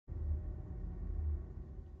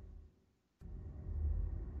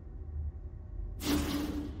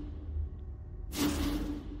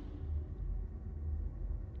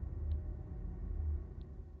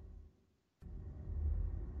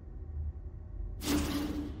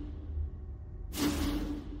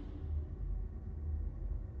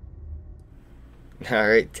All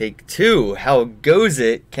right, take two. How goes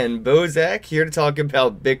it? Ken Bozak here to talk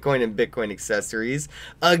about Bitcoin and Bitcoin accessories.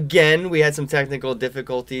 Again, we had some technical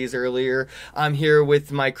difficulties earlier. I'm here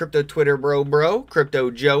with my crypto Twitter bro,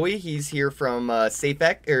 Crypto Joey. He's here from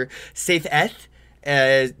SafETH.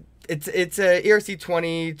 It's a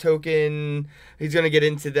ERC20 token. He's going to get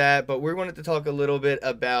into that, but we wanted to talk a little bit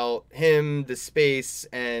about him, the space,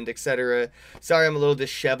 and etc. Sorry, I'm a little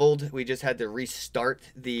disheveled. We just had to restart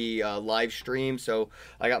the live stream, so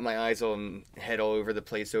I got my eyes on head all over the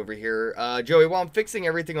place over here. Joey, while I'm fixing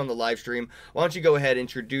everything on the live stream, why don't you go ahead,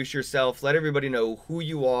 introduce yourself, let everybody know who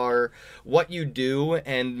you are, what you do,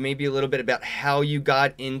 and maybe a little bit about how you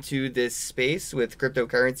got into this space with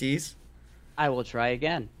cryptocurrencies. I will try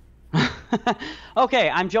again. Okay,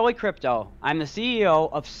 I'm Joey Crypto. I'm the CEO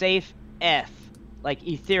of SafETH, like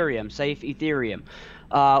Ethereum, Safe Ethereum.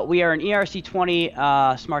 We are an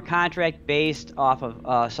ERC20 smart contract based off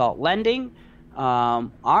of Salt Lending.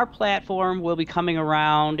 Our platform will be coming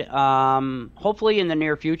around hopefully in the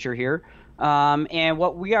near future here. And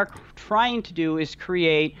what we are trying to do is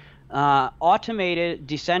create automated,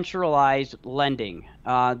 decentralized lending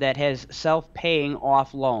that has self-paying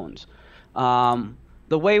off loans.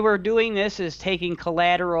 The way we're doing this is taking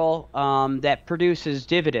collateral that produces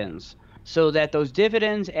dividends so that those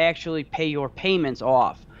dividends actually pay your payments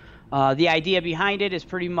off. The idea behind it is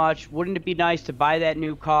pretty much, wouldn't it be nice to buy that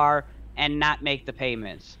new car and not make the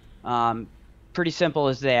payments? Pretty simple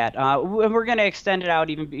as that. And we're going to extend it out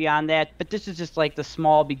even beyond that, but this is just like the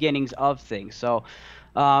small beginnings of things. So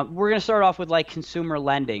we're going to start off with like consumer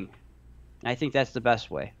lending. I think that's the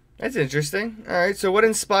best way. That's interesting. All right, so what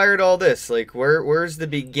inspired all this? Like, where's the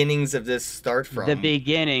beginnings of this start from? The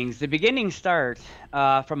beginnings start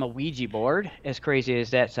from a Ouija board, as crazy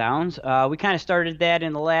as that sounds. We kind of started that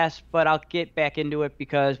in the last, but I'll get back into it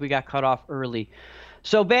because we got cut off early.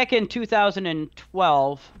 So back in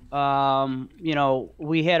 2012,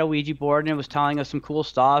 we had a Ouija board and it was telling us some cool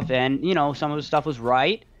stuff, and some of the stuff was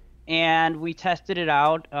right, and we tested it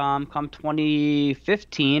out. Come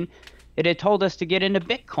 2015. It had told us to get into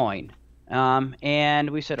Bitcoin, and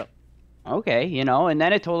we said, okay, and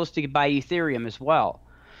then it told us to buy Ethereum as well.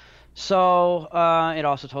 So it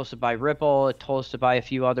also told us to buy Ripple. It told us to buy a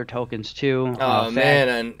few other tokens too. Man,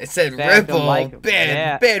 and it said Ripple,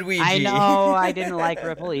 bad Ouija. I know, I didn't like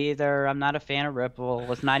Ripple either. I'm not a fan of Ripple.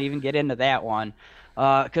 Let's not even get into that one,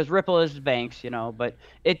 because Ripple is banks, but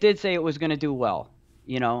it did say it was going to do well,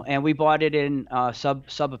 and we bought it in sub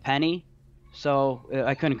a penny. So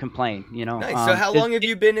I couldn't complain, Nice. So how long have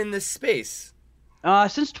you been in this space?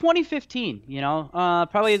 Since 2015,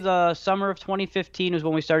 probably the summer of 2015 is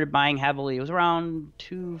when we started buying heavily. It was around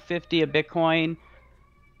 $250 a Bitcoin.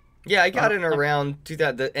 Yeah, I got in around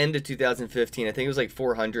the end of 2015. I think it was like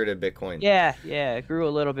 400 a Bitcoin. Yeah, it grew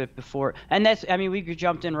a little bit before. And we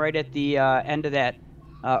jumped in right at the end of that.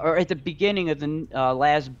 Or at the beginning of the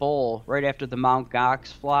last bull, right after the Mt. Gox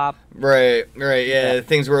flop. Right, yeah.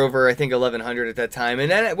 Things were over, I think, 1,100 at that time.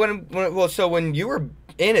 And then when you were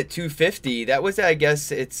in at 250, that was, I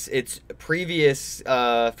guess, its previous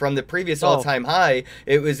from the previous all-time high.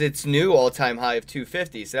 It was its new all-time high of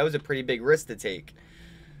 250. So that was a pretty big risk to take.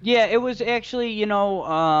 Yeah, it was actually,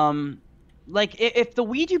 like if the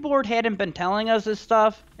Ouija board hadn't been telling us this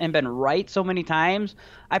stuff and been right so many times,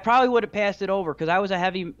 I probably would have passed it over because I was a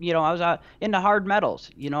heavy, I was into hard metals.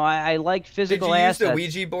 I liked physical assets. Did you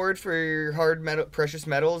use the Ouija board for your precious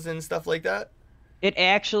metals and stuff like that? It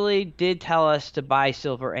actually did tell us to buy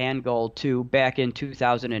silver and gold too back in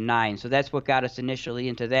 2009. So that's what got us initially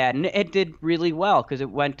into that, and it did really well because it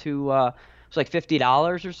went to it's like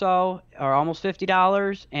 $50 or so, or almost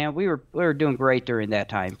 $50, and we were doing great during that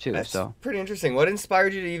time too. That's so pretty interesting. What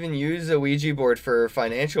inspired you to even use a Ouija board for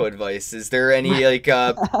financial advice? Is there any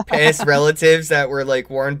past relatives that were like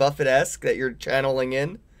Warren Buffett-esque that you're channeling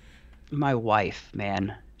in? My wife,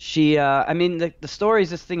 man, she the stories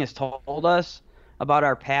this thing has told us about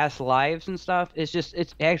our past lives and stuff, it's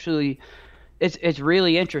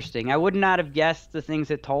really interesting. I would not have guessed the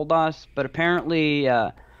things it told us, but apparently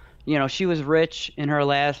she was rich in her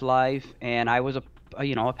last life, and I was a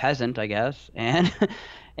peasant, I guess, and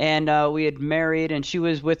we had married, and she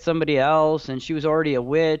was with somebody else, and she was already a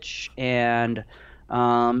witch, and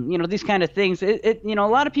these kind of things. A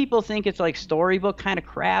lot of people think it's like storybook kind of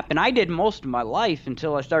crap, and I did most of my life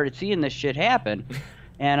until I started seeing this shit happen,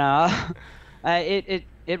 and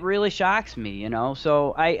it really shocks me,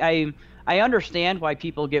 So I understand why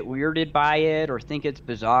people get weirded by it or think it's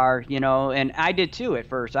bizarre, and I did too at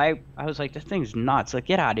first. I was like, this thing's nuts. Like,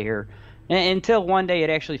 get out of here. Until one day it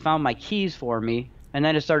actually found my keys for me, and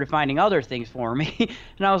then it started finding other things for me,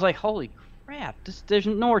 and I was like, holy crap, there's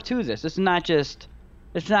more to this. This is not just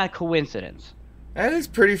It's not a coincidence. That is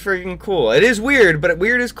pretty freaking cool. It is weird, but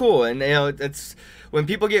weird is cool. And it's when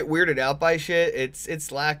people get weirded out by shit,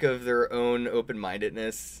 it's lack of their own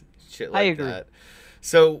open-mindedness, shit I like agree. that.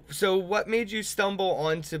 So what made you stumble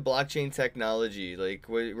onto blockchain technology? Like,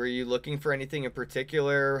 were you looking for anything in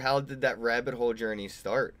particular? How did that rabbit hole journey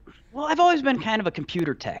start? Well, I've always been kind of a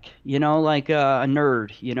computer tech, like a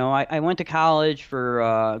nerd. I went to college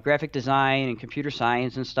for graphic design and computer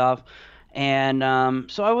science and stuff. And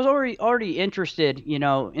so I was already interested,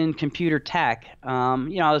 in computer tech.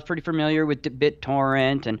 I was pretty familiar with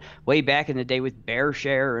BitTorrent and way back in the day with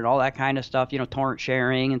BearShare and all that kind of stuff, torrent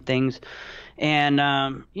sharing and things. And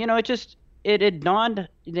it dawned,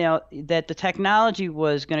 that the technology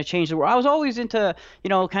was going to change the world. I was always into,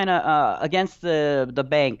 kind of against the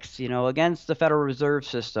banks, against the Federal Reserve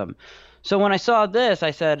System. So when I saw this,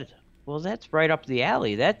 I said, well, that's right up the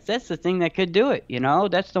alley. That's the thing that could do it.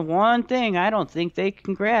 That's the one thing I don't think they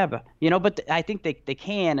can grab. But I think they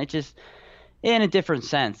can. It's just in a different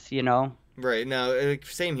sense. Right. Now,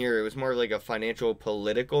 same here. It was more like a financial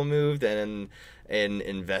political move than an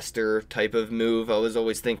investor type of move. I was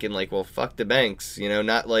always thinking like, well, fuck the banks,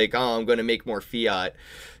 not like, oh, I'm going to make more fiat.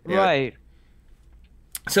 You know, Right.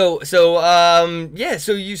 so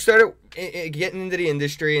you started getting into the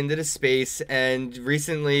industry, into the space, and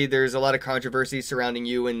recently there's a lot of controversy surrounding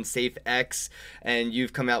you and SafeX, and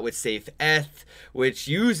you've come out with SafETH, which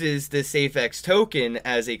uses the SafeX token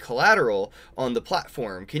as a collateral on the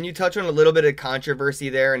platform. Can you touch on a little bit of controversy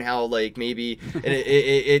there and how like maybe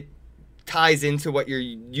it ties into what you're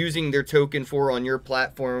using their token for on your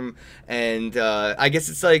platform? And I guess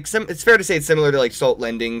it's like it's fair to say it's similar to like salt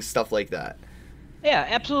lending, stuff like that. Yeah,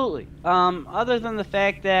 absolutely. Other than the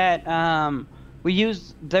fact that we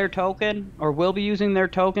use their token or will be using their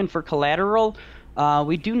token for collateral,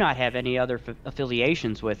 we do not have any other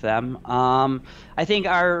affiliations with them. I think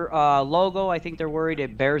our logo, I think they're worried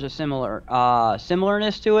it bears a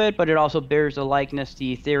similarness to it, but it also bears a likeness to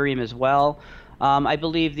Ethereum as well. I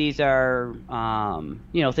believe these are,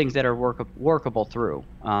 things that are workable through,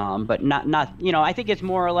 but not. I think it's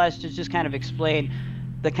more or less to just kind of explain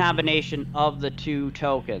the combination of the two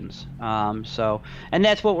tokens. And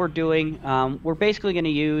that's what we're doing. We're basically going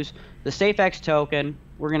to use the SafeX token.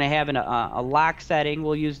 We're going to have a lock setting.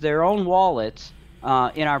 We'll use their own wallets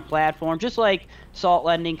in our platform, just like Salt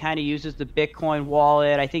Lending kind of uses the Bitcoin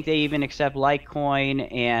wallet. I think they even accept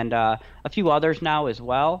Litecoin and a few others now as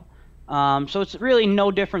well. So it's really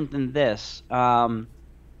no different than this.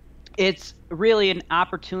 It's really an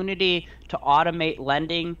opportunity to automate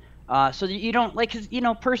lending. So that you don't like, 'cause,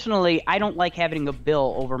 personally, I don't like having a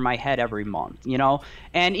bill over my head every month,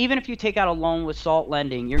 and even if you take out a loan with Salt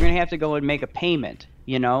Lending, you're going to have to go and make a payment,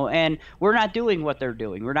 and we're not doing what they're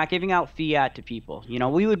doing. We're not giving out fiat to people.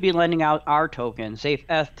 We would be lending out our token,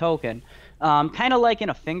 SafeETH token, kind of like in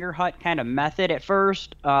a finger hut kind of method at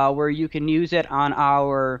first, where you can use it on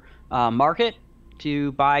our market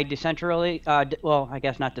to buy decentralized, well, I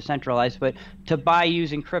guess not decentralized, but to buy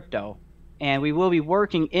using crypto. And we will be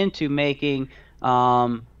working into making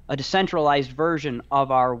a decentralized version of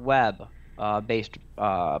our web-based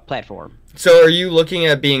platform. So are you looking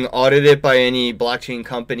at being audited by any blockchain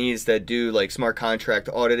companies that do like smart contract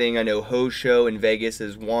auditing? I know Hosho in Vegas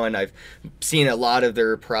is one. I've seen a lot of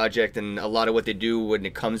their project and a lot of what they do when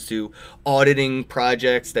it comes to auditing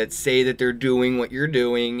projects that say that they're doing what you're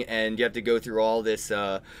doing, and you have to go through all this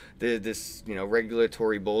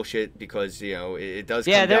regulatory bullshit because it does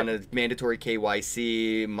come down to mandatory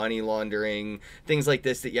KYC, money laundering, things like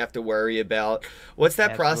this that you have to worry about. What's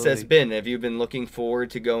that process been? Have you been looking forward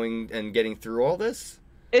to going and getting through all this?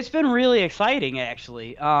 It's been really exciting,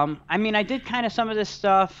 actually. I did kind of some of this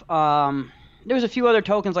stuff. There's a few other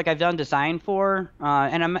tokens like I've done design for,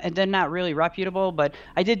 and they're not really reputable, but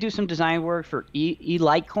I did do some design work for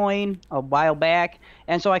Litecoin a while back,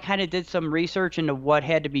 and so I kind of did some research into what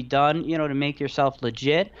had to be done, to make yourself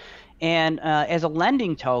legit. And as a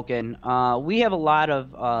lending token, we have a lot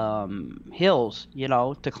of hills,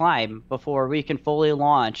 to climb before we can fully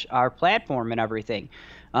launch our platform and everything.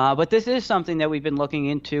 But this is something that we've been looking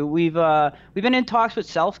into. We've been in talks with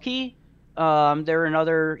SelfKey. They're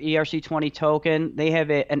another ERC20 token. They have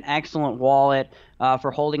an excellent wallet for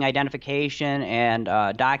holding identification and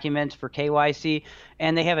documents for KYC,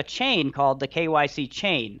 and they have a chain called the KYC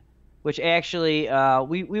chain, which actually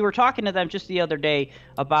we were talking to them just the other day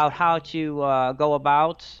about how to go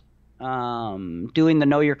about doing the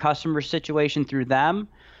know your customer situation through them.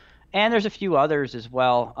 And there's a few others as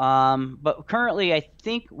well. But currently, I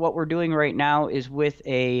think what we're doing right now is with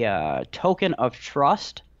a token of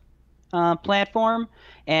trust. platform,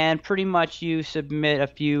 and pretty much you submit a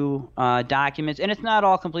few documents, and it's not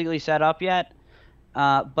all completely set up yet,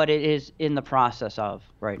 but it is in the process of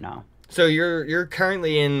right now. So you're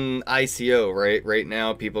currently in ICO, right? Right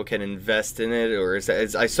now, people can invest in it, or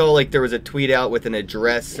I saw like there was a tweet out with an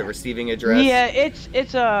address, a receiving address. Yeah,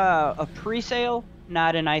 it's a pre-sale,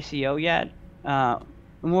 not an ICO yet.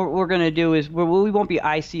 What we're gonna do is we won't be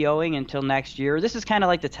ICOing until next year. This is kind of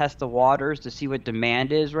like to test the waters to see what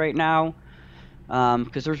demand is right now,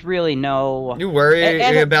 because there's really no. You worry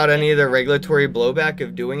about any of the regulatory blowback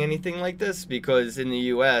of doing anything like this? Because in the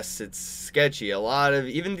U.S., it's sketchy. A lot of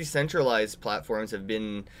even decentralized platforms have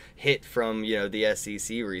been hit from, the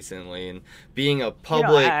SEC recently. And being a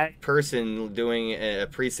public person doing a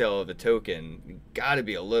pre-sale of a token, you got to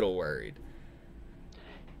be a little worried.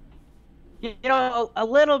 A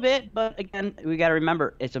little bit, but again, we got to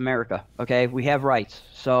remember it's America. Okay, we have rights.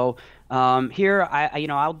 So here,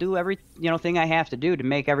 I'll do every thing I have to do to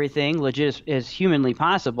make everything legit as humanly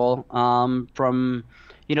possible. From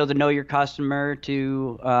the know your customer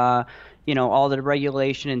to all the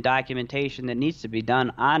regulation and documentation that needs to be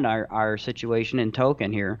done on our situation and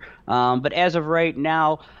token here. But as of right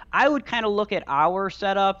now, I would kind of look at our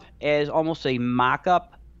setup as almost a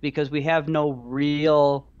mock-up because we have no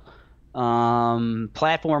real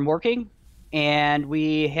platform working, and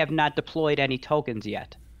we have not deployed any tokens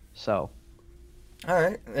yet. So, all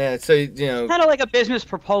right, so kind of like a business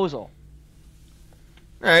proposal.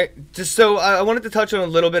 All right, just so I wanted to touch on a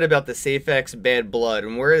little bit about the SafETH bad blood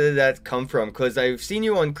and where did that come from? Because I've seen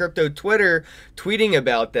you on crypto Twitter tweeting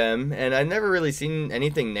about them, and I've never really seen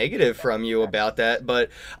anything negative from you about that. But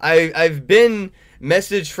I've been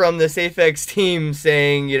messaged from the SafETH team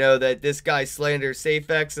saying, that this guy slanders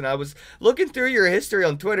SafETH, and I was looking through your history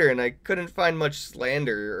on Twitter, and I couldn't find much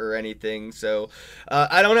slander or anything. So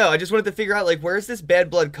I don't know. I just wanted to figure out, like, where's this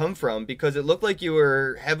bad blood come from? Because it looked like you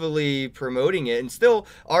were heavily promoting it, and still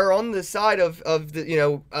are on the side of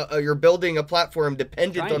the you're building a platform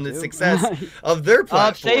dependent on the success of their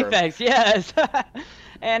platform. Of SafETH, yes.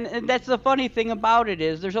 And that's the funny thing about it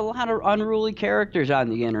is there's a lot of unruly characters on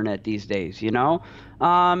the internet these days,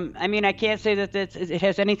 I can't say that it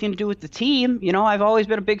has anything to do with the team. I've always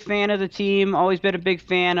been a big fan of the team, always been a big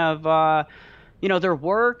fan of, their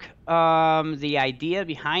work, the idea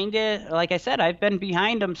behind it. Like I said, I've been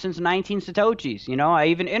behind them since 19 Satoshis. I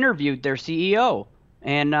even interviewed their CEO,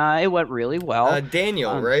 and it went really well.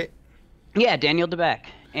 Daniel, right? Yeah, Daniel DeBeck.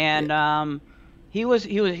 And yeah. He was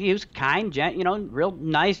kind, real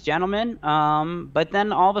nice gentleman. But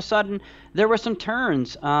then all of a sudden there were some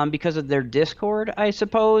turns because of their Discord, I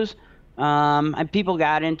suppose. And people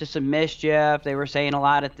got into some mischief. They were saying a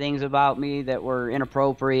lot of things about me that were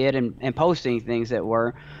inappropriate and posting things that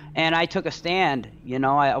were. And I took a stand.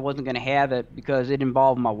 I wasn't going to have it because it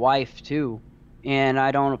involved my wife too. And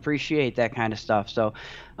I don't appreciate that kind of stuff. So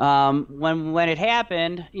when it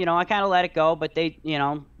happened, I kind of let it go. But they,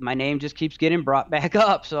 my name just keeps getting brought back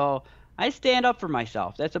up. So I stand up for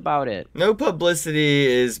myself. That's about it. No publicity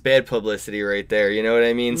is bad publicity right there. You know what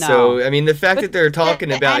I mean? No. So, the fact that they're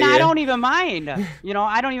talking about you. I don't even mind. I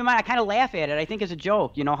don't even mind. I kind of laugh at it. I think it's a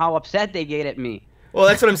joke, how upset they get at me. Well,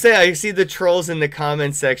 that's what I'm saying. I see the trolls in the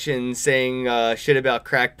comment section saying shit about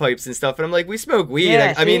crack pipes and stuff, and I'm like, we smoke weed.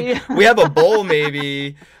 Yeah, we have a bowl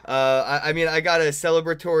maybe. I got a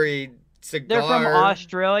celebratory cigar. They're from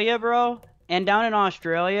Australia, bro, and down in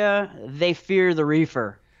Australia, they fear the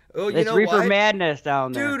reefer. Oh, it's reefer madness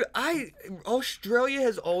down there. Dude, Australia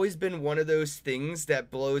has always been one of those things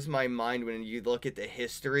that blows my mind when you look at the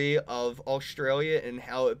history of Australia and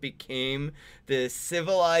how it became the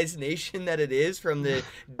civilized nation that it is from the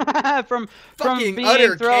from being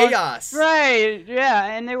utter chaos. Right, yeah,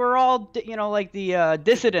 and they were all, like the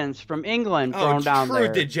dissidents from England thrown down there.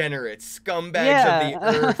 True degenerates, scumbags of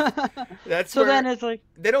the earth. That's so then it's like...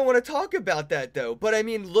 They don't want to talk about that, though. But,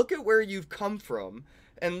 look at where you've come from.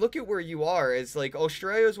 And look at where you are. As like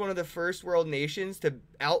Australia is one of the first world nations to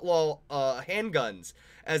outlaw handguns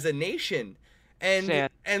as a nation,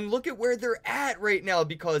 and look at where they're at right now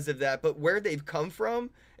because of that. But where they've come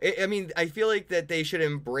from, I feel like that they should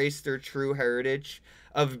embrace their true heritage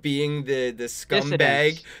of being the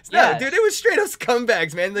scumbag. No, dude, it was straight up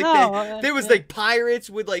scumbags, man. Like there was like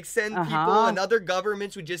pirates would like send people, and other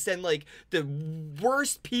governments would just send like the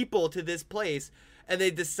worst people to this place. And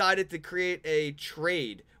they decided to create a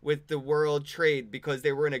trade with the world trade because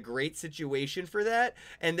they were in a great situation for that.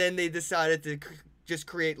 And then they decided to just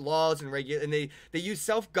create laws and and they used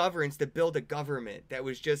self-governance to build a government that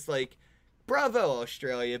was just like, bravo,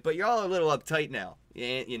 Australia. But you're all a little uptight now.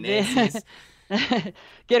 You Nazis.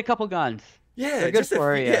 Get a couple guns. Yeah, They're good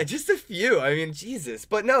for you. yeah, just a few. I mean, Jesus.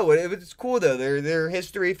 But no, it was cool though. Their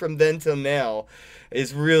history from then till now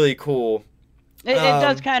is really cool. It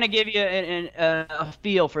does Um, kind of give you a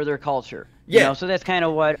feel for their culture, you yeah, know. So that's kind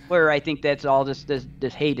of where I think that's all this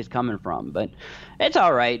hate is coming from. But it's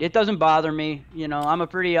all right. It doesn't bother me, you know. I'm a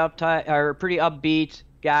pretty uptight or pretty upbeat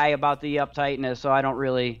guy about the uptightness, so I don't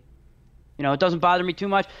really, you know, it doesn't bother me too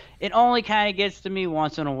much. It only kind of gets to me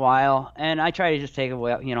once in a while, and I try to just take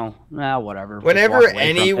away, you know, whatever. Just whenever walk away from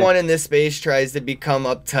it. anyone in this space tries to become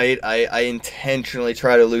uptight, I intentionally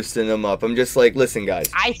try to loosen them up. I'm just like, listen, guys.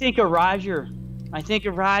 I think of Roger. I think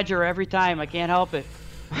of Roger every time. I can't help it.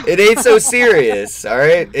 It ain't so serious, all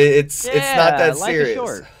right? It's not that life is serious.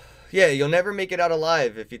 short. Yeah, you'll never make it out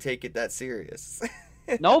alive if you take it that serious.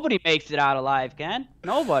 Nobody makes it out alive, Ken.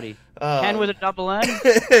 Nobody. Ken with a double N.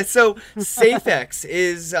 So SafETH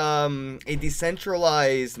is a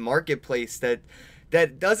decentralized marketplace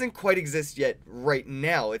that doesn't quite exist yet right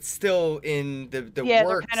now. It's still in the Yeah,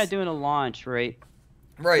 works. they're kind of doing a launch, right?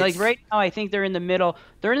 Right. Like right now, I think they're in the middle.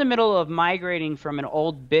 They're in the middle of migrating from an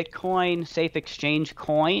old Bitcoin Safe Exchange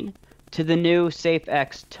coin to the new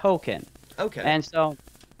SafeX token. Okay. And so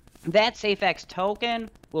that SafeX token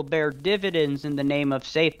will bear dividends in the name of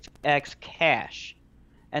SafeX Cash,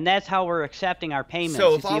 and that's how we're accepting our payments. So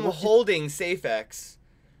You if see, I'm holding SafeX,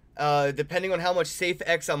 depending on how much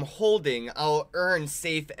SafeX I'm holding, I'll earn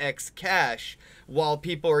SafeX cash while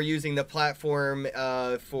people are using the platform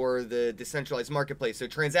for the decentralized marketplace. So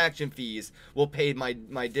transaction fees will pay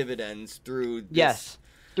my dividends through this. yes,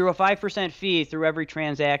 through a 5% fee through every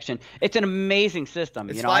transaction. It's an amazing system.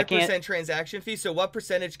 It's you know, I 5% can't. transaction fee. So what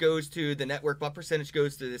percentage goes to the network? What percentage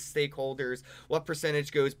goes to the stakeholders? What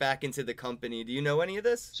percentage goes back into the company? Do you know any of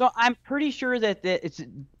this? So I'm pretty sure that it's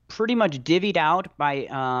pretty much divvied out by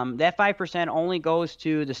that 5% only goes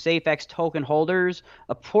to the SafeX token holders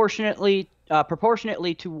proportionately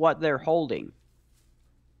to what they're holding.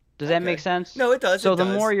 Does that make sense? No, it does. So it the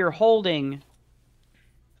does. more you're holding,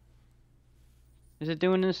 is it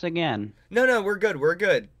doing this again? No, we're good. We're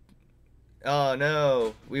good. Oh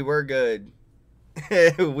no, we were good.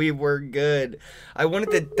 We were good. I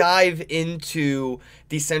wanted to dive into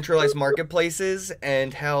decentralized marketplaces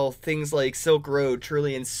and how things like Silk Road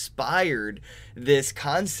truly inspired this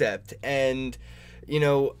concept. And, you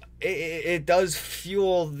know, it does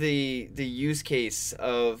fuel the use case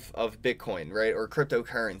of Bitcoin, right? Or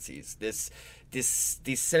cryptocurrencies. This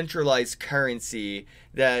decentralized currency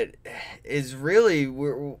that is really,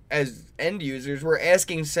 as end users, we're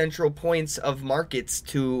asking central points of markets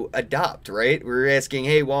to adopt, right? We're asking,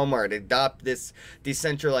 hey, Walmart, adopt this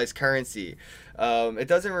decentralized currency. It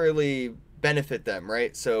doesn't really benefit them,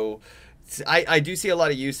 right? So I do see a lot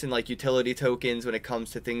of use in like utility tokens when it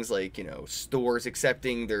comes to things like, you know, stores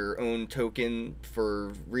accepting their own token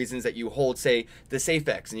for reasons that you hold, say, the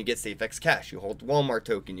SafeX, and you get SafeX Cash. You hold Walmart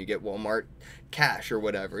token, you get Walmart Cash or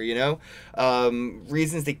whatever, you know?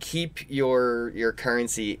 Reasons to keep your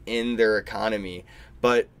currency in their economy.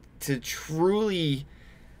 But to truly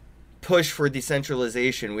push for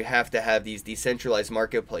decentralization, we have to have these decentralized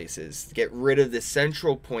marketplaces, get rid of the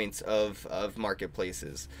central points of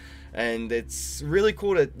marketplaces. And it's really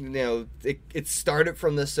cool to, you know, it started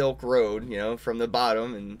from the Silk Road, you know, from the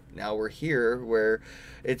bottom, and now we're here where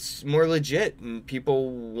it's more legit and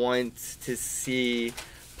people want to see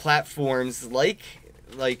platforms like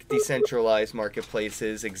decentralized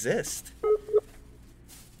marketplaces exist.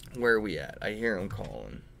 Where are we at? I hear him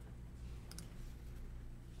calling.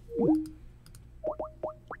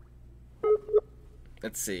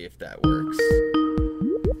 Let's see if that works.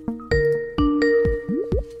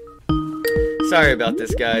 Sorry about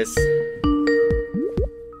this, guys.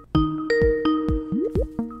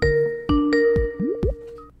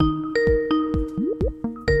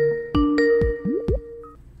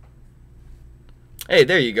 Hey,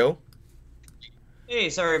 there you go. Hey,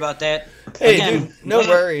 sorry about that. Hey, Again, dude, no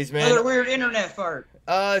worries, man. Another weird internet fart.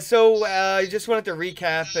 So I just wanted to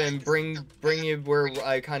recap and bring you where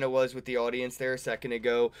I kind of was with the audience there a second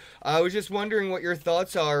ago. I was just wondering what your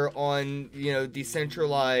thoughts are on, you know,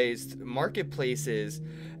 decentralized marketplaces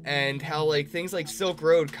and how like things like Silk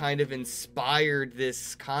Road kind of inspired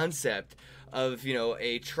this concept of, you know,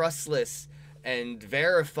 a trustless and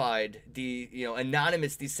verified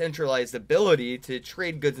anonymous decentralized ability to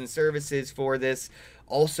trade goods and services for this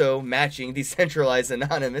also matching decentralized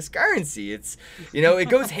anonymous currency. It's, you know, it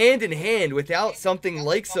goes hand in hand. Without something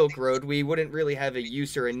like Silk Road, we wouldn't really have a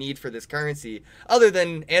use or a need for this currency other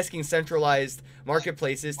than asking centralized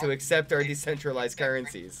marketplaces to accept our decentralized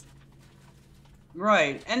currencies.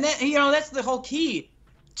 Right. And that, you know, that's the whole key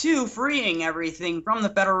to freeing everything from the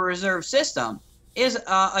Federal Reserve System. is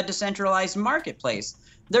a decentralized marketplace.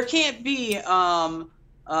 There can't be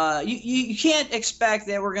you can't expect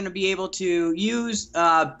that we're going to be able to use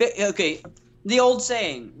okay, the old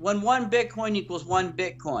saying, when one Bitcoin equals one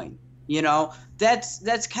Bitcoin.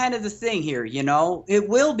 That's kind of the thing here. It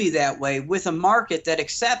will be that way with a market that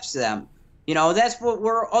accepts them. That's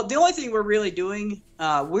what the only thing we're really doing.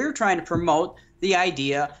 We're trying to promote the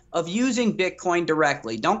idea of using Bitcoin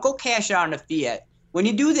directly. Don't go cash out in a fiat. When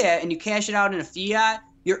you do that and you cash it out in a fiat,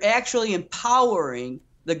 you're actually empowering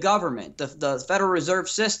the government, the Federal Reserve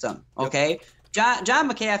System. Okay. Yep. John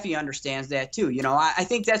McAfee understands that too. I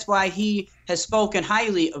think that's why he has spoken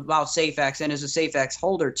highly about SafETH and is a SafETH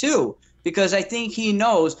holder too, because I think he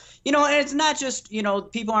knows, and it's not just,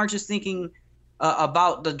 people aren't just thinking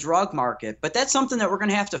about the drug market, but that's something that we're going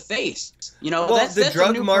to have to face. That's the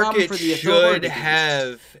drug a new market for the should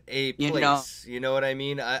have a place. You know what I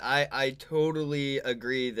mean? I totally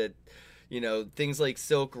agree that, things like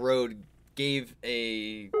Silk Road gave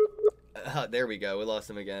a there we go, we lost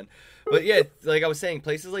him again. But yeah, like I was saying,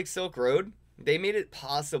 places like Silk Road, they made it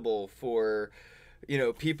possible for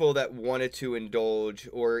people that wanted to indulge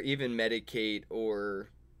or even medicate or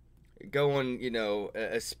go on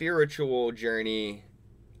a spiritual journey,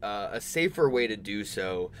 a safer way to do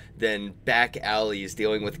so than back alleys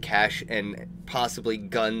dealing with cash and possibly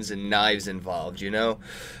guns and knives involved. The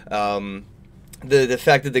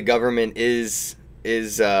fact that the government is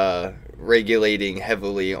regulating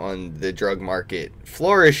heavily on the drug market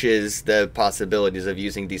flourishes the possibilities of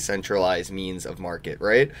using decentralized means of market,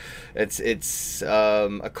 right? It's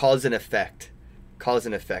a cause and effect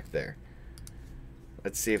there.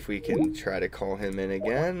 Let's see if we can try to call him in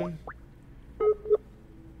again.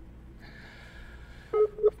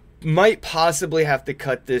 Might possibly have to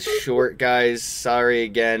cut this short, guys. Sorry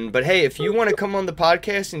again. But hey, if you want to come on the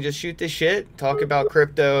podcast and just shoot the shit, talk about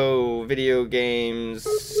crypto, video games,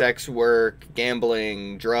 sex work,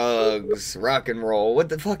 gambling, drugs, rock and roll, what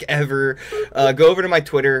the fuck ever, go over to my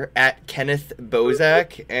Twitter at Kenneth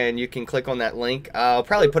Bozak, and you can click on that link. I'll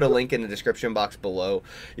probably put a link in the description box below.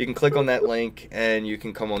 You can click on that link and you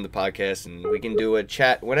can come on the podcast and we can do a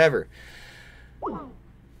chat, whatever.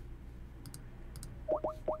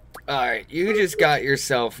 Alright, you just got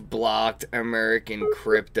yourself blocked, American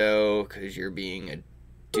Crypto, because you're being a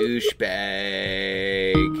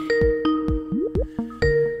douchebag.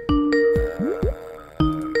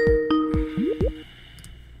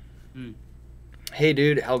 Hey,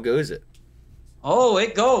 dude, how goes it? Oh,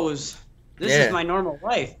 it goes. This is my normal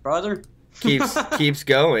life, brother. Keeps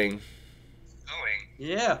going.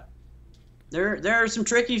 Yeah. There are some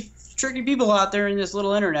tricky people out there in this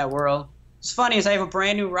little internet world. It's funny is I have a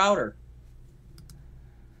brand new router.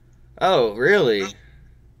 Oh, really?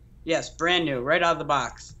 Yes, brand new, right out of the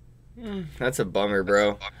box. That's a bummer,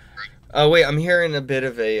 bro. Oh, wait, I'm hearing a bit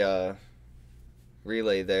of a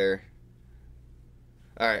relay there.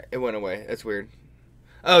 Alright, it went away. That's weird.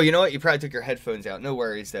 Oh, you know what? You probably took your headphones out. No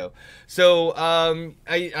worries, though. So,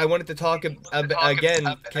 I wanted to talk again,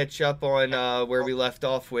 catch up on where we left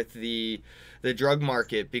off with the drug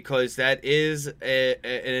market, because that is an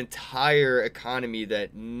entire economy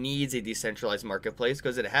that needs a decentralized marketplace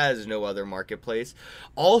because it has no other marketplace.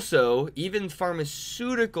 Also, even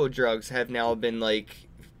pharmaceutical drugs have now been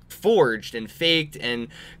forged and faked and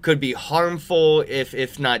could be harmful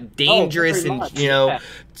if not dangerous, and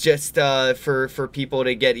just for people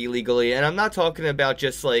to get illegally. And I'm not talking about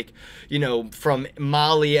just from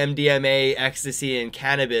Molly, MDMA, ecstasy, and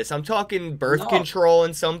cannabis. I'm talking birth control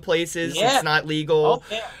in some places. It's not legal.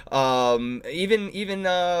 Even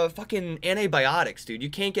fucking antibiotics, dude. You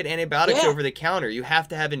can't get antibiotics over the counter. You have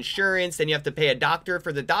to have insurance, then you have to pay a doctor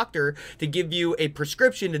for the doctor to give you a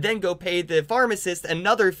prescription to then go pay the pharmacist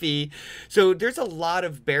another fee. So there's a lot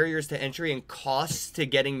of barriers to entry and costs to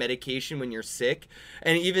getting medication when you're sick,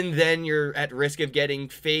 and even then you're at risk of getting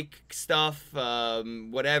fake stuff,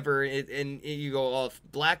 whatever, and you go off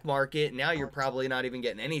black market. Now you're probably not even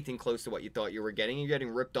getting anything close to what you thought you were getting. You're getting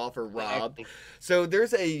ripped off or robbed. So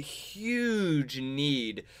there's a huge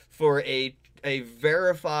need for a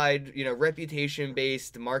verified,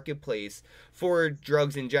 reputation-based marketplace for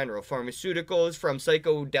drugs in general, pharmaceuticals, from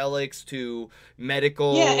psychedelics to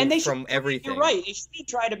medical, and from everything. You're right. They shouldn't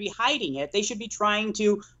try to be hiding it. They should be trying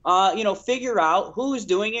to, figure out who's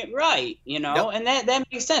doing it right, and that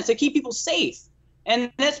makes sense. To keep people safe.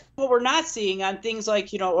 And that's what we're not seeing on things like,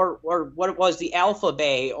 or what it was, the Alpha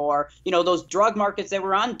Bay, or, those drug markets that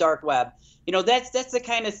were on dark web. That's the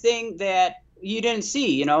kind of thing that you didn't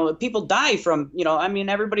see. People die from,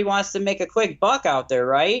 everybody wants to make a quick buck out there,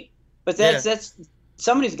 right? But that's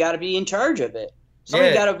somebody's got to be in charge of it.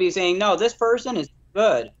 Somebody's got to be saying, no, this person is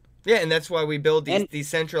good. Yeah, and that's why we build these And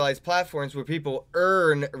decentralized platforms where people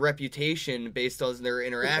earn reputation based on their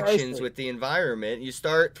interactions precisely. with the environment. You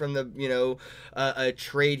start from the, a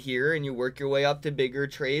trade here, and you work your way up to bigger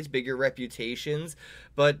trades, bigger reputations.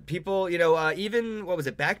 But people, even, what was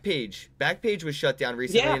it, Backpage? Backpage was shut down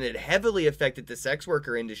recently, Yeah. and it heavily affected the sex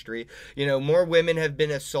worker industry. More women have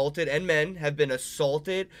been assaulted, and men have been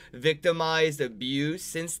assaulted, victimized, abused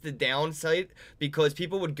since the downside, because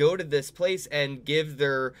people would go to this place and give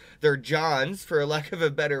their Johns, for lack of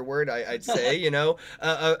a better word, I'd say,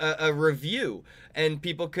 a review. And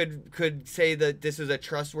people could say that this is a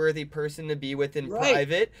trustworthy person to be with in Right.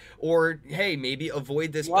 private, or hey, maybe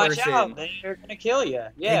avoid this Watch person. out, they're gonna kill you.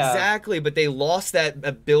 Yeah. Exactly, but they lost that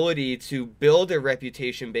ability to build a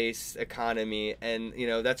reputation-based economy, and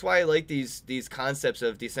that's why I like these concepts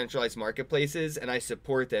of decentralized marketplaces, and I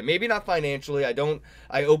support them. Maybe not financially. I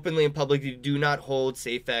openly and publicly do not hold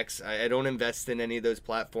SafETH. I don't invest in any of those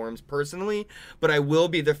platforms personally, but I will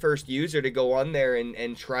be the first user to go on there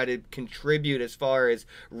and try to contribute as far as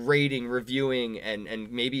rating, reviewing,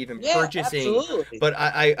 and maybe even purchasing. Absolutely. But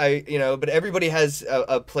but everybody has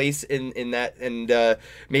a place in that, and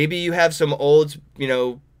maybe you have some old,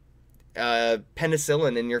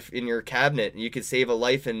 penicillin in your cabinet, and you could save a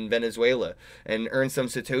life in Venezuela and earn some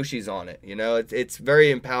satoshis on it. It's very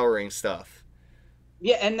empowering stuff.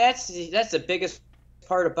 Yeah, and that's the biggest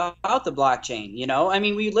part about the blockchain. I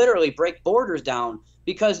mean, we literally break borders down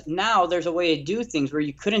because now there's a way to do things where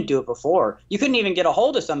you couldn't do it before. You couldn't even get a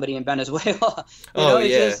hold of somebody in Venezuela.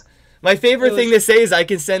 My favorite thing to say is I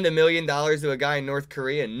can send $1 million to a guy in North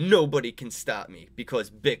Korea and nobody can stop me because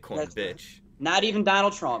Bitcoin, bitch. Not even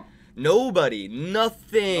Donald Trump. Nobody.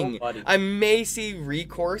 Nothing. Nobody. I may see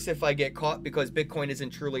recourse if I get caught because Bitcoin isn't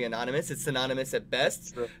truly anonymous. It's anonymous at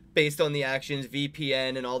best, True. based on the actions,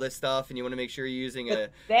 VPN, and all this stuff, and you want to make sure you're using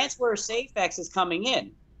That's where SafETH is coming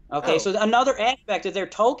in. Okay, Oh. so another aspect of their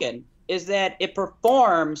token is that it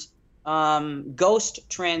performs ghost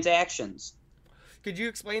transactions. Could you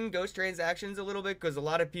explain ghost transactions a little bit? Because a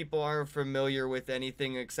lot of people aren't familiar with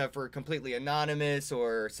anything except for completely anonymous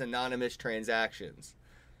or synonymous transactions.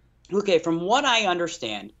 Okay, from what I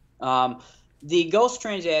understand, the ghost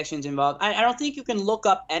transactions involved, I don't think you can look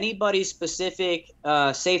up anybody's specific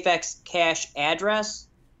SafETH cache address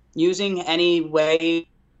using any way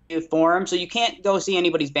form, so you can't go see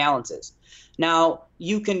anybody's balances. Now,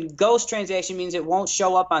 ghost transaction means it won't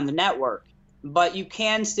show up on the network, but you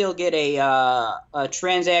can still get a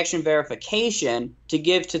transaction verification to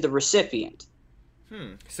give to the recipient.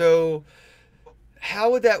 So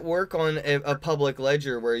how would that work on a public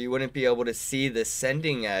ledger where you wouldn't be able to see the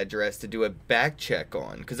sending address to do a back check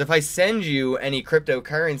on? Because if I send you any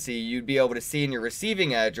cryptocurrency, you'd be able to see in your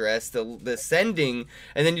receiving address the sending,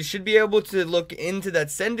 and then you should be able to look into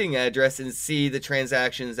that sending address and see the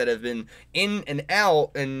transactions that have been in and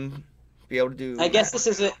out and be able to do. I guess this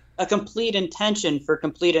is a complete intention for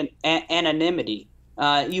complete anonymity.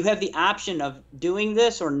 You have the option of doing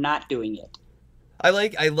this or not doing it. I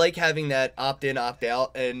like having that opt-in,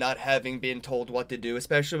 opt-out, and not having been told what to do,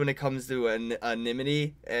 especially when it comes to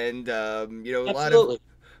anonymity and Absolutely.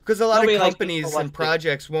 because a lot Nobody of likes companies people and like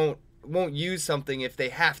projects won't use something if they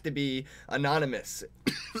have to be anonymous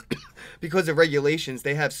because of regulations.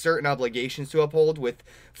 They have certain obligations to uphold with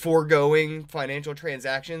foregoing financial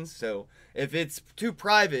transactions. So if it's too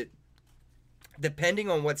private,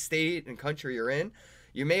 depending on what state and country you're in,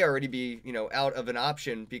 you may already be, out of an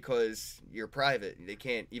option because you're private. They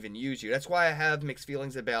can't even use you. That's why I have mixed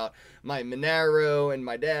feelings about my Monero and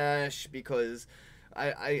my Dash, because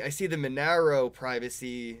I see the Monero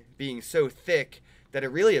privacy being so thick that it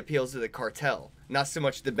really appeals to the cartel, not so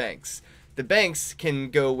much the banks. The banks can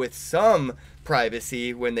go with some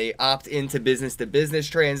privacy when they opt into business-to-business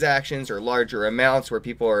transactions or larger amounts where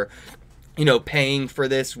people are, paying for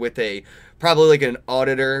this with probably like an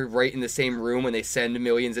auditor right in the same room when they send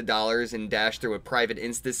millions of dollars and Dash through a private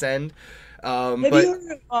InstaSend. Have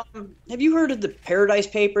you heard of the Paradise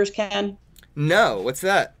Papers, Ken? No, what's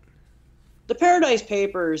that? The Paradise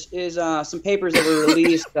Papers is some papers that were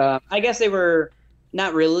released. I guess they were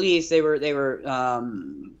not released. They were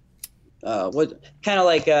what kind of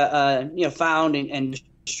like found and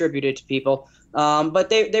distributed to people. But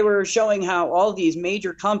they were showing how all these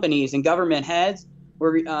major companies and government heads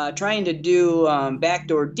were trying to do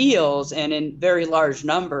backdoor deals and in very large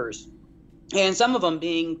numbers. And some of them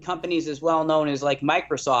being companies as well known as like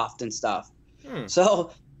Microsoft and stuff.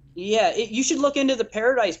 So, yeah, you should look into the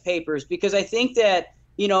Paradise Papers because I think that,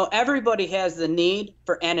 everybody has the need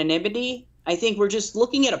for anonymity. I think we're just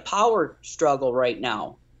looking at a power struggle right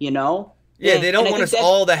now, Yeah, they don't want us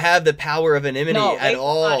all to have the power of anonymity at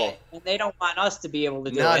all. and they don't want us to be able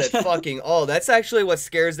to do Not it. at fucking all. That's actually what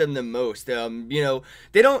scares them the most. They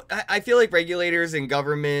don't. I feel like regulators and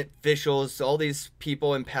government officials, all these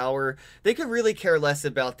people in power, they could really care less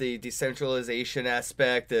about the decentralization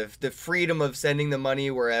aspect of the freedom of sending the money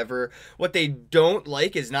wherever. What they don't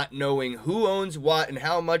like is not knowing who owns what and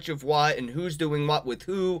how much of what and who's doing what with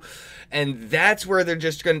who, and that's where they're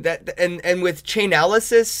just gonna and with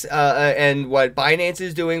Chainalysis and what Binance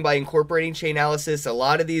is doing by incorporating Chainalysis, a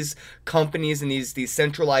lot of these companies and these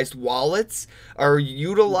centralized wallets are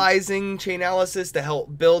utilizing Chainalysis to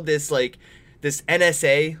help build this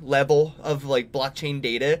NSA level of like blockchain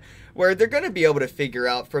data, where they're going to be able to figure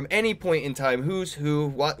out from any point in time who's who,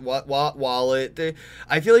 what wallet.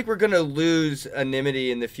 I feel like we're going to lose anonymity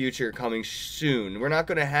in the future coming soon. We're not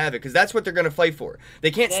going to have it because that's what they're going to fight for.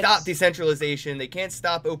 They can't stop decentralization. They can't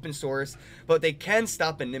stop open source, but they can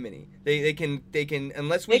stop anonymity. They can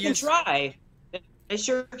unless we can try. They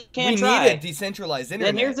sure can we try. We need a decentralized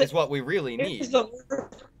internet is what we really need. The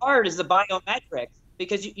worst part is the biometrics,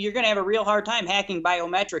 because you're going to have a real hard time hacking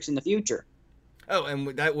biometrics in the future. Oh, and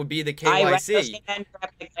that would be the KYC.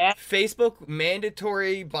 Facebook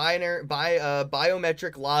mandatory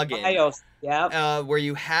biometric login. Yeah. Where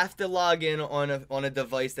you have to log in on a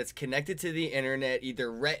device that's connected to the internet,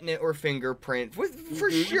 either retina or fingerprint,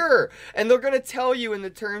 for sure. And they're gonna tell you in the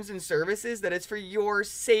terms and services that it's for your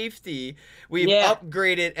safety. We've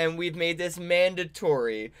upgraded and we've made this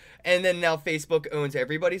mandatory. And then now Facebook owns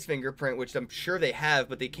everybody's fingerprint, which I'm sure they have,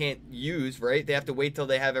 but they can't use, right? They have to wait till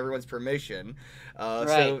they have everyone's permission.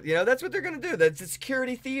 Right. So, that's what they're going to do. That's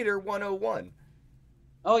Security Theater 101.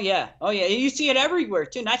 Oh, yeah. Oh, yeah. You see it everywhere,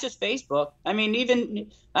 too, not just Facebook. I mean,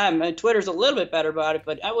 even Twitter's a little bit better about it,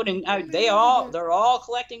 but I wouldn't. They're all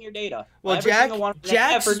collecting your data. Well, Jack's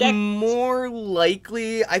more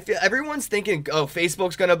likely. I feel everyone's thinking, oh,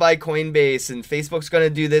 Facebook's going to buy Coinbase and Facebook's going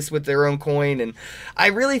to do this with their own coin. And I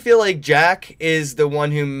really feel like Jack is the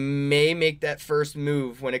one who may make that first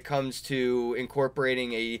move when it comes to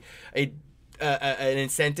incorporating an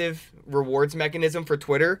incentive rewards mechanism for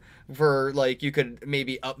Twitter, for like you could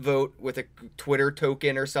maybe upvote with a Twitter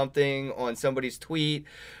token or something on somebody's tweet,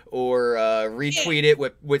 or retweet it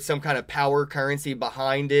with some kind of power currency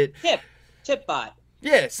behind it. Tip bot.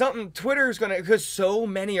 Yeah, something Twitter's gonna, because so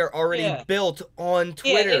many are already built on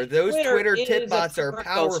Twitter. Those Twitter tip bots are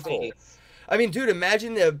powerful. I mean, dude,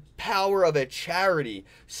 imagine the power of a charity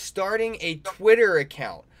starting a Twitter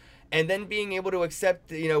account and then being able to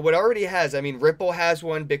accept, what already has. I mean, Ripple has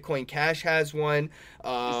one, Bitcoin Cash has one,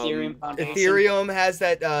 Ethereum has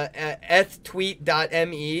that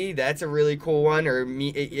ethtweet.me. That's a really cool one, or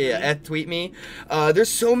ethtweetme. There's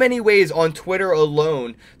so many ways on Twitter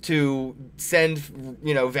alone to send,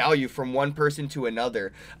 value from one person to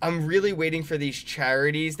another. I'm really waiting for these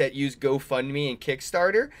charities that use GoFundMe and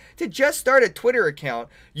Kickstarter to just start a Twitter account,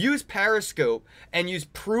 use Periscope, and use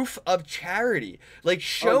proof of charity. Like,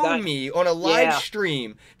 show me on a live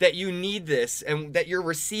stream that you need this and that you're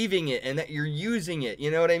receiving it and that you're using it. You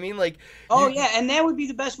know what I mean? Like, and that would be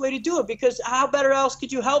the best way to do it, because how better else could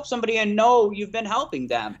you help somebody and know you've been helping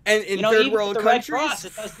them? And in third world countries,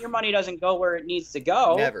 Red Cross, your money doesn't go where it needs to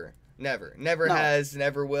go. Never has,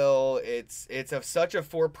 never will. It's such a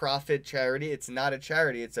for-profit charity. It's not a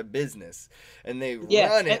charity. It's a business, and they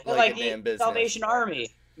run it like a damn business. Salvation Army.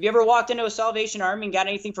 Have you ever walked into a Salvation Army and got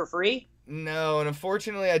anything for free? No, and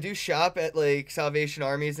unfortunately, I do shop at like Salvation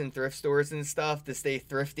Armies and thrift stores and stuff to stay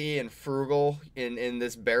thrifty and frugal in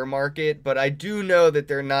this bear market. But I do know that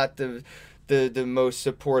they're not the most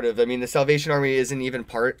supportive. I mean, the Salvation Army isn't even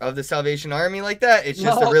part of the Salvation Army like that. It's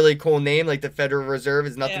just a really cool name. Like the Federal Reserve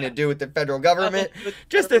has nothing to do with the federal government,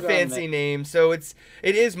 just a fancy name. So it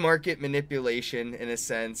is market manipulation in a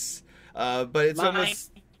sense. But it's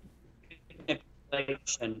almost.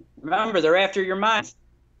 Remember, they're after your mind.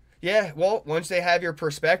 Yeah, well, once they have your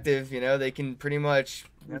perspective, they can pretty much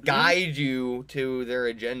guide you to their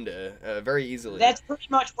agenda very easily. That's pretty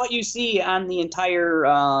much what you see on the entire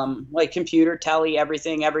computer, tele,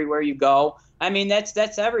 everything, everywhere you go. I mean, that's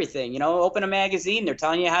everything. Open a magazine, they're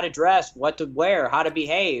telling you how to dress, what to wear, how to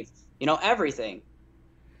behave, everything.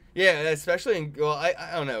 Yeah, especially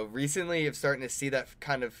I don't know, recently I'm starting to see that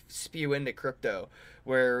kind of spew into crypto,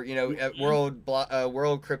 where at World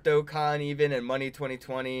CryptoCon even, and Money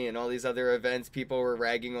 2020 and all these other events, people were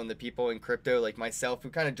ragging on the people in crypto like myself who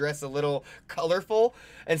kind of dress a little colorful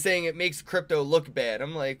and saying it makes crypto look bad.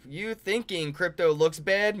 I'm like, you thinking crypto looks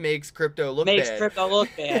bad makes crypto look bad. Makes crypto look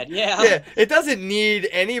bad, yeah. Yeah, it doesn't need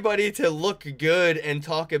anybody to look good and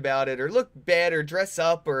talk about it or look bad or dress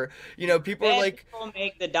up, or people are like, people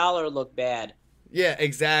make the dollar look bad. Yeah,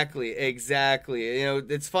 exactly. You know,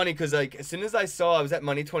 it's funny because like as soon as I was at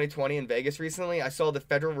Money 2020 in Vegas recently, I saw the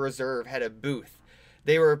Federal Reserve had a booth.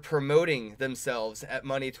 They were promoting themselves at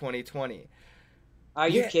Money 2020. Are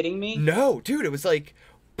you Yeah, kidding me? no, dude, it was like.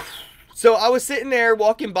 So I was sitting there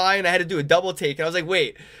walking by and I had to do a double take. And I was like,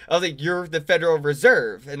 wait, I was like, you're the Federal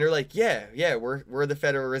Reserve, and they're like, yeah, we're the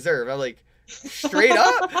Federal Reserve. I'm like, straight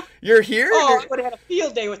up, you're here. Oh, I would have had a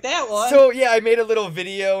field day with that one. So yeah, I made a little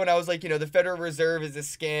video and I was like, you know, the Federal Reserve is a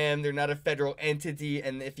scam. They're not a federal entity,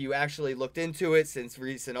 and if you actually looked into it, since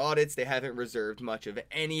recent audits, they haven't reserved much of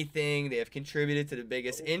anything. They have contributed to the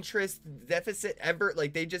biggest interest deficit ever.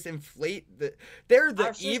 Like they just inflate the. They're the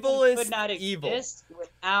Our system evilest could not evil. exist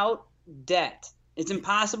without debt. It's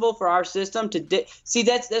impossible for our system to see.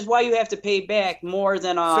 That's why you have to pay back more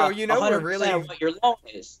than So you know we're 100% really of what your loan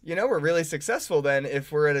is. you know we're really successful then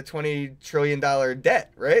if we're at a $20 trillion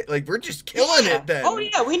debt, right? Like we're just killing it then. Oh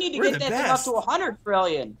yeah, we need to We're get the that thing up best. to 100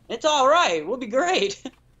 trillion. It's all right. We'll be great.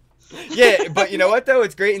 Yeah, but you know what though?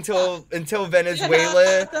 It's great until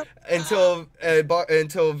Venezuela, until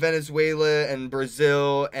Venezuela and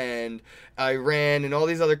Brazil and Iran and all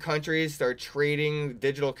these other countries start trading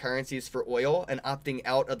digital currencies for oil and opting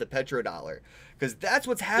out of the petrodollar, because that's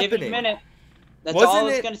what's Give it a happening. minute. That's Wasn't all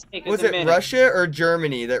it's it- going to take. Was is a it minute. Russia or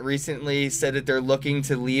Germany that recently said that they're looking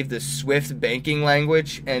to leave the SWIFT banking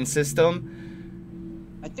language and system?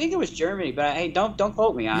 I think it was Germany, but hey, don't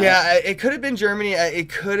quote me on it. Yeah, it could have been Germany. It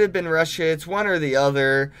could have been Russia. It's one or the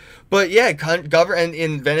other. But yeah, government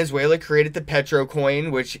in Venezuela created the Petro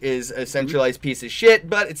coin, which is a centralized piece of shit,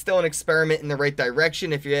 but it's still an experiment in the right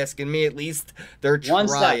direction. If you're asking me, at least they're One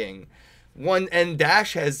step. trying. And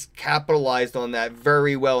Dash has capitalized on that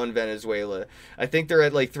very well in Venezuela. I think they're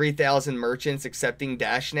at like 3,000 merchants accepting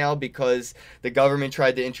Dash now because the government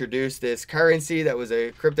tried to introduce this currency that was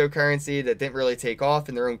a cryptocurrency that didn't really take off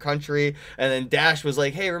in their own country. And then Dash was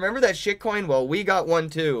like, hey, remember that shitcoin? Well, we got one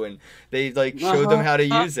too. And they like showed them how to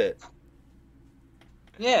use it.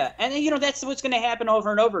 Yeah, and you know that's what's going to happen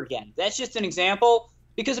over and over again. That's just an example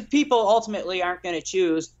because people ultimately aren't going to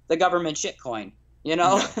choose the government shitcoin. You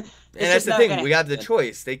know, And that's the thing. We got the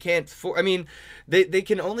choice. They can't. I mean, they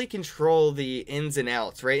can only control the ins and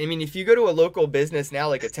outs, right? I mean, if you go to a local business now,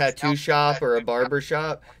 like a tattoo shop or a barber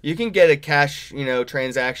shop, you can get a cash,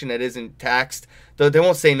 transaction that isn't taxed. Though they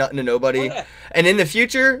won't say nothing to nobody. Oh, yeah. And in the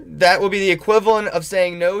future, that will be the equivalent of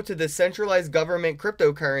saying no to the centralized government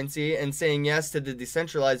cryptocurrency and saying yes to the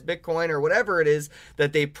decentralized Bitcoin or whatever it is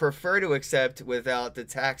that they prefer to accept without the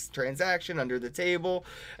tax transaction under the table.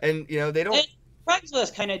 And they don't. And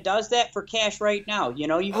Craigslist kind of does that for cash right now. You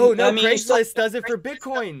know, you. Oh no, I mean, Craigslist does it for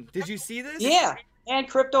Bitcoin. Did you see this? Yeah, and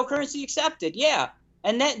cryptocurrency accepted. Yeah,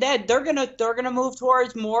 and that they're gonna move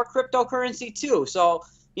towards more cryptocurrency too. So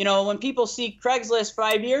when people see Craigslist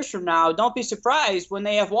 5 years from now, don't be surprised when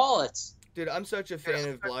they have wallets. Dude, I'm such a fan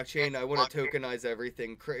of blockchain. I want to tokenize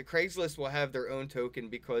everything. Craigslist will have their own token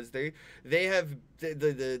because they have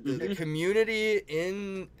the community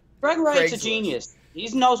in Craig Wright's a Craigslist. genius. He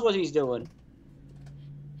knows what he's doing.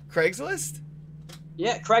 Craigslist?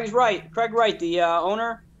 Yeah, Craig Wright, the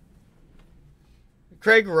owner,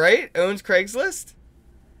 Craig Wright owns Craigslist?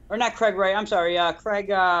 or not Craig Wright. I'm sorry,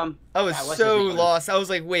 Craig. I was God, what's so his name? lost. I was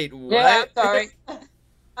like, wait, what? Yeah, I'm sorry.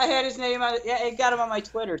 I had his name on. Yeah, it got him on my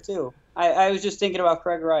Twitter too. I was just thinking about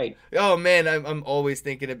Craig Wright. Oh man, I'm always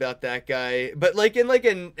thinking about that guy. But like in a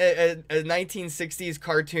 1960s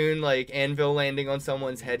cartoon, like anvil landing on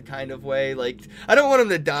someone's head kind of way. Like I don't want him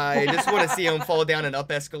to die. I just want to see him fall down an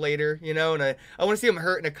up escalator, and I want to see him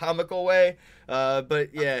hurt in a comical way. But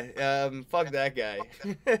yeah, fuck that guy.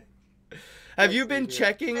 Have you been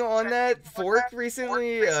checking on that fork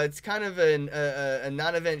recently? It's kind of a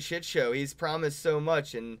non-event shit show. He's promised so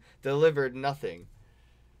much and delivered nothing.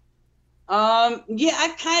 Yeah,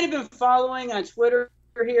 I've kind of been following on Twitter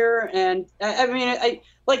here, and I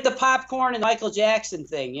like the popcorn and Michael Jackson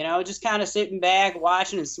thing, just kind of sitting back,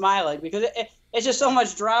 watching and smiling because it's just so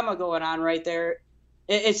much drama going on right there.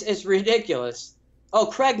 It's ridiculous. Oh,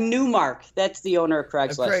 Craig Newmark, that's the owner of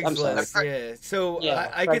Craigslist. I'm sorry. Yeah. So Yeah,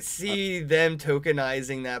 I could see them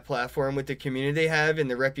tokenizing that platform with the community they have and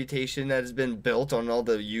the reputation that has been built on all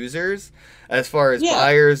the users, as far as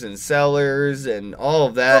buyers and sellers and all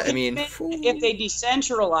of that. Well, I mean, if they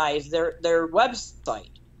decentralize their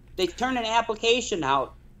website, they turn an application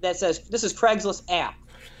out that says this is Craigslist app.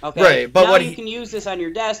 Okay. Right, but now what you can use this on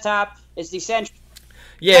your desktop. It's decentralized.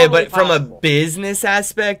 yeah, totally but from a possible. business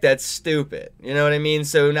aspect, that's stupid. You know what I mean?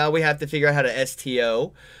 So now we have to figure out how to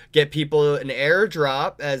STO, get people an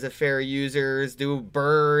airdrop as a fair users, do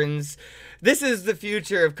burns, this is the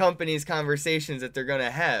future of companies' conversations that they're going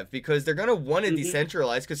to have, because they're going to want to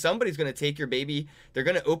decentralize, because somebody's going to take your baby, they're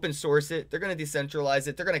going to open source it, they're going to decentralize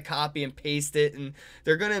it, they're going to copy and paste it, and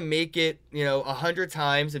they're going to make it, 100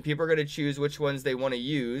 times, and people are going to choose which ones they want to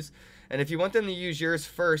use. And if you want them to use yours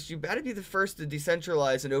first, you got to be the first to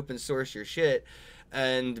decentralize and open source your shit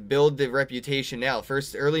and build the reputation now.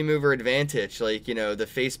 First, early mover advantage, like, the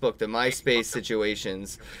Facebook, the MySpace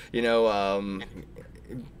situations, you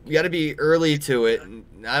got to be early to it.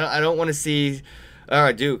 I don't want to see,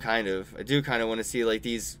 I do kind of want to see like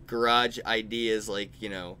these garage ideas, like,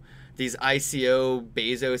 these ICO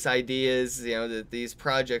Bezos ideas, these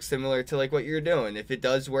projects similar to like what you're doing. If it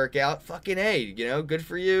does work out, fucking hey, good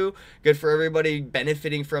for you, good for everybody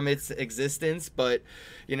benefiting from its existence. But,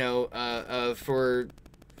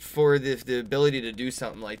 for the ability to do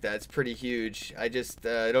something like that, it's pretty huge. I just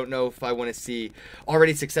I don't know if I want to see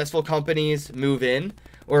already successful companies move in,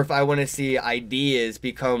 or if I want to see ideas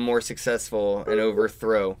become more successful and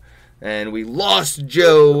overthrow. And we lost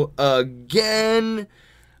Joe again.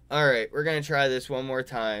 All right, we're going to try this one more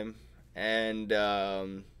time. And,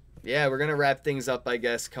 yeah, we're going to wrap things up, I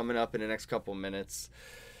guess, coming up in the next couple minutes.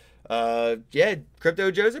 Yeah,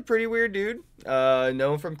 Crypto Joe's a pretty weird dude.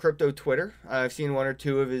 Know him from Crypto Twitter. I've seen one or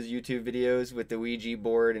two of his YouTube videos with the Ouija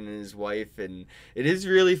board and his wife, and it is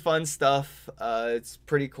really fun stuff. It's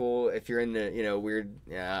pretty cool if you're into, weird.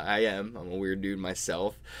 Yeah, I'm a weird dude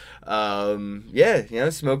myself. Yeah,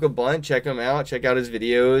 smoke a blunt, check him out, check out his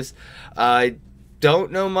videos.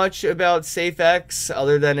 Don't know much about SafETH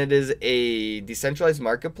other than it is a decentralized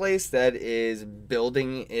marketplace that is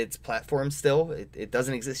building its platform still. It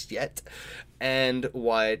doesn't exist yet. And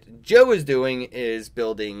what Joe is doing is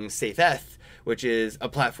building SafETH, which is a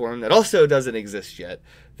platform that also doesn't exist yet,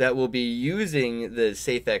 that will be using the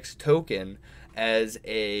SafETH token as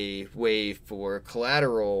a way for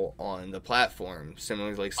collateral on the platform,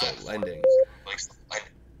 similar to like lending.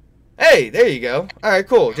 Hey, there you go. All right,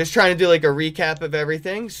 cool. Just trying to do like a recap of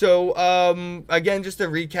everything. So, again, just a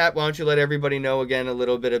recap. Why don't you let everybody know again a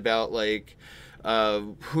little bit about like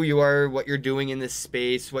who you are, what you're doing in this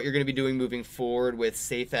space, what you're going to be doing moving forward with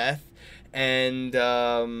SafETH, and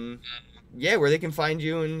yeah, where they can find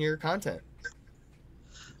you and your content.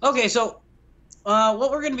 Okay, so what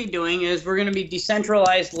we're going to be doing is we're going to be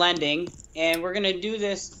decentralized lending, and we're going to do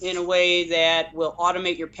this in a way that will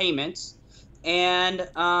automate your payments. And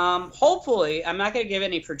hopefully, I'm not going to give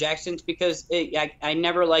any projections because I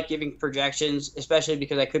never like giving projections, especially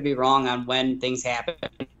because I could be wrong on when things happen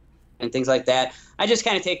and things like that. I just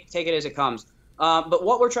kind of take it as it comes. But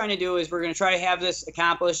what we're trying to do is we're going to try to have this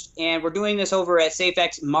accomplished, and we're doing this over at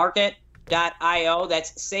SafEXMarket.io.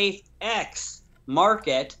 That's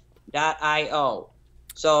SafEXMarket.io.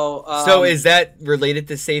 So is that related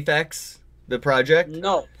to SafEX, the project?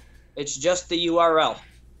 No, it's just the URL.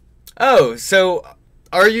 Oh, so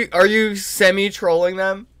are you semi-trolling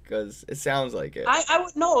them? Because it sounds like it. I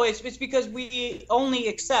would no. It's because we only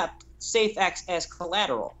accept SafEX as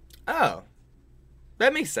collateral. Oh,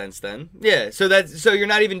 that makes sense then. Yeah. So you're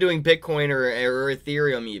not even doing Bitcoin or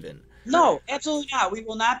Ethereum even. No, absolutely not. We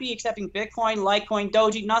will not be accepting Bitcoin, Litecoin,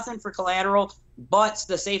 Doji, nothing for collateral, but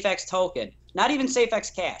the SafEX token. Not even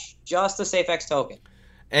SafEX Cash, just the SafEX token.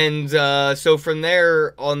 And so from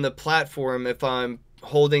there on the platform, if I'm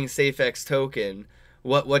holding SafEX token,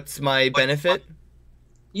 what's my benefit?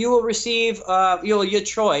 You will receive your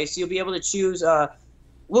choice. You'll be able to choose.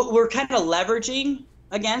 We're kind of leveraging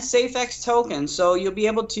against SafEX token, so you'll be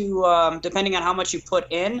able to, depending on how much you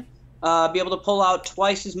put in, be able to pull out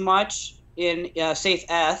twice as much in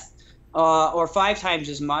SafETH, or 5 times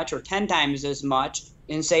as much, or 10 times as much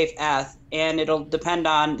in SafETH, and it'll depend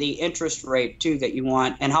on the interest rate too that you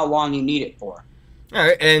want and how long you need it for. All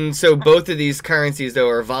right, and so both of these currencies, though,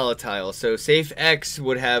 are volatile. So SafEX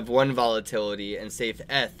would have one volatility, and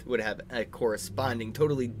SafETH would have a corresponding,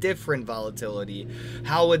 totally different volatility.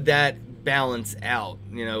 How would that balance out?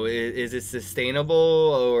 Is it sustainable,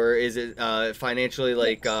 or is it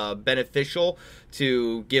financially beneficial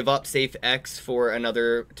to give up SafEX for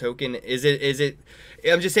another token? Is it?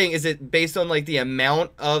 I'm just saying, is it based on like the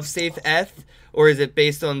amount of SafETH, or is it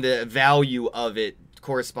based on the value of it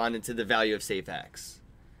corresponding to the value of SafEX?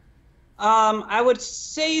 I would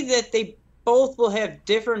say that they both will have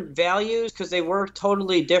different values because they work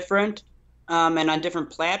totally different and on different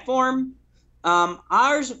platform.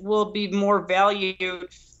 Ours will be more valued.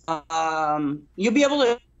 You'll be able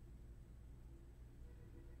to.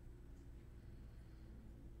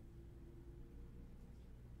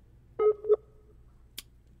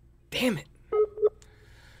 Damn it.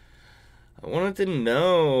 I wanted to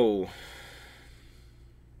know.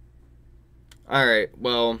 Alright,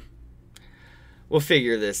 well, We'll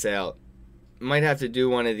figure this out. Might have to do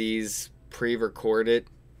one of these, pre-record it,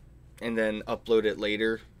 and then upload it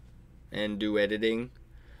later and do editing.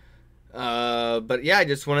 But yeah, I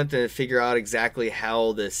just wanted to figure out exactly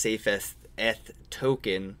how the SafETH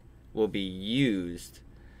token will be used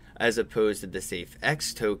as opposed to the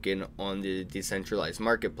SafeX token on the decentralized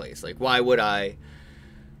marketplace. Like, why would I?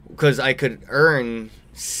 Because I could earn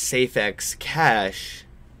SafeX cash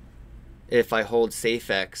if I hold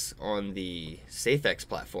SafeX on the SafeX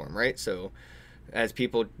platform, right? So as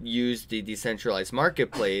people use the decentralized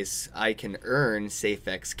marketplace, I can earn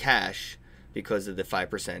SafeX cash because of the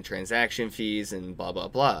 5% transaction fees and blah, blah,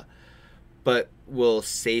 blah. But will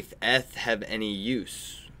SafETH have any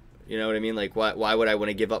use? You know what I mean? Like, why would I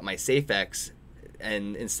want to give up my SafeX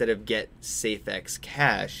and instead of get SafeX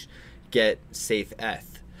cash, get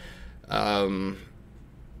SafETH? I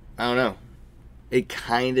don't know. It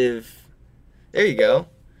kind of... There you go.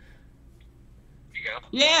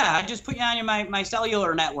 Yeah, I just put you on my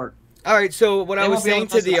cellular network. All right, so what I was won't be able saying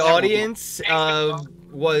to to the listen to that audience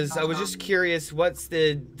was I was just curious, what's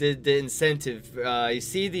the incentive? You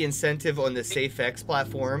see the incentive on the SafeX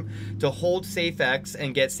platform to hold SafeX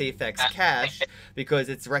and get SafeX cash because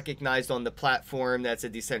it's recognized on the platform that's a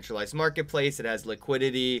decentralized marketplace. It has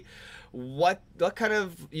liquidity. What kind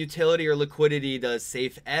of utility or liquidity does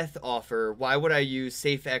SafeETH offer? Why would I use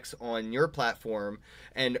SafeX on your platform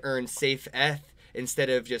and earn SafeETH instead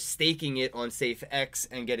of just staking it on SafeX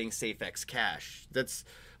and getting SafeX cash? That's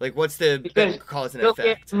like, what's the cause and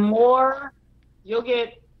effect? You'll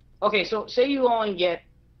get, okay, so say you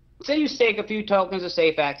stake a few tokens of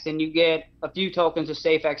SafeX and you get a few tokens of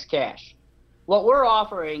SafeX cash. What we're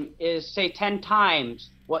offering is, say, 10 times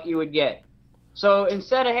what you would get. So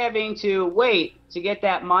instead of having to wait to get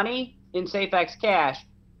that money in SafeX cash,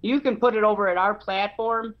 you can put it over at our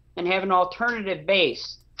platform and have an alternative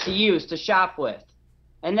base to use to shop with.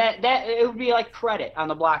 And that it would be like credit on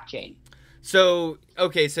the blockchain. So,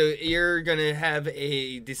 okay, so you're going to have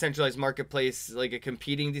a decentralized marketplace, like a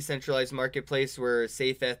competing decentralized marketplace where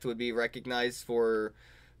SafETH would be recognized for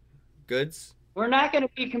goods? We're not going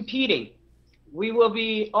to be competing. We will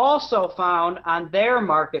be also found on their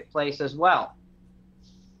marketplace as well.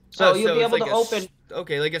 So you'll be able to open...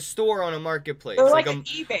 Okay, like a store on a marketplace. They're like an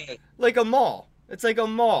eBay. Like a mall. It's like a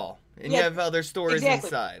mall. And you have other stores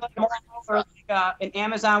inside. Like or like an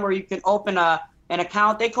Amazon where you can open an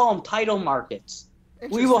account. They call them title markets.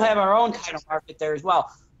 We will have our own title market there as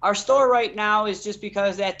well. Our store right now is just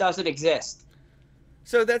because that doesn't exist.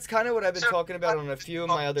 So that's kind of what I've been talking about on a few of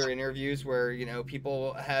my other interviews where, you know,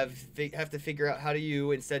 people have to figure out how do you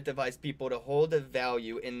incentivize people to hold a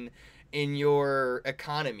value in your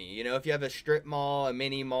economy. You know, if you have a strip mall, a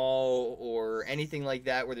mini mall, or anything like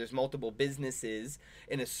that where there's multiple businesses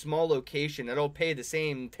in a small location that all pay the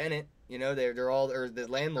same tenant, you know, they're all, or the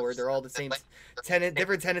landlord, they're all the same tenant,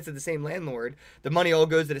 different tenants of the same landlord. The money all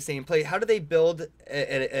goes to the same place. How do they build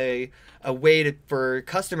a way for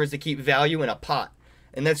customers to keep value in a pot?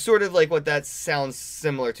 And that's sort of like what that sounds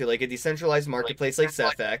similar to, like a decentralized marketplace like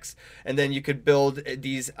SafEX. And then you could build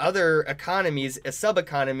these other economies, a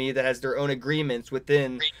sub-economy that has their own agreements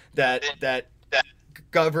within that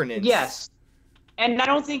governance. Yes. And I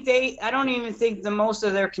don't even think the most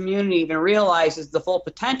of their community even realizes the full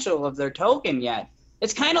potential of their token yet.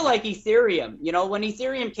 It's kind of like Ethereum. You know, when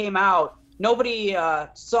Ethereum came out, nobody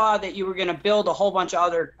saw that you were going to build a whole bunch of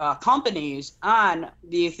other companies on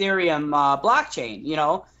the Ethereum blockchain, you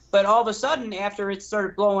know. But all of a sudden, after it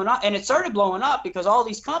started blowing up, and it started blowing up because all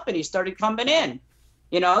these companies started coming in.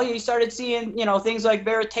 You know, you started seeing, you know, things like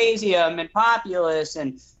Veritasium and Populous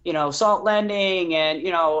and, you know, Salt Lending and,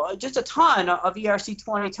 you know, just a ton of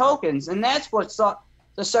ERC20 tokens. And that's what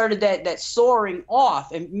started that soaring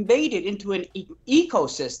off and made it into an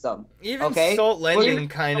ecosystem. Even Salt Lending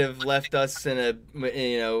kind of left us in a,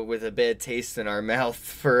 you know, with a bad taste in our mouth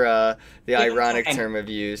for the ironic term of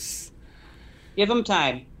use. Give them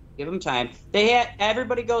time. Give them time.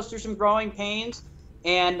 Everybody goes through some growing pains.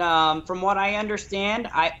 And from what I understand,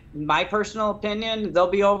 my personal opinion, they'll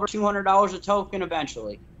be over $200 a token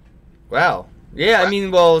eventually. Wow. Yeah, I mean,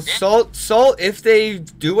 well, Salt, if they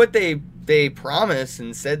do what they promised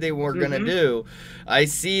and said they were going to do, I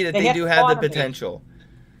see that they do have the potential.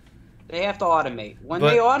 They have to automate. When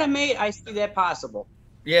they automate, I see that possible.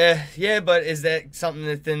 Yeah, but is that something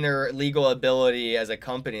that's in their legal ability as a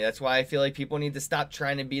company? That's why I feel like people need to stop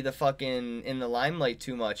trying to be the fucking in the limelight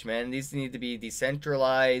too much, man. These need to be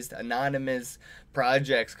decentralized, anonymous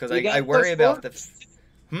projects because I worry about the...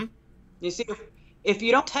 You see, if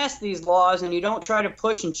you don't test these laws and you don't try to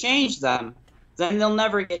push and change them, then they'll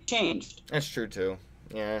never get changed. That's true too.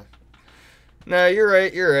 Yeah. No, you're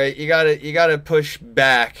right. You're right. You gotta push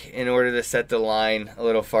back in order to set the line a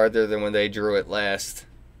little farther than when they drew it last.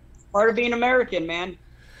 Part of being American, man.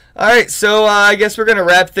 All right, so I guess we're gonna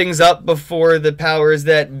wrap things up before the powers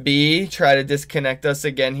that be try to disconnect us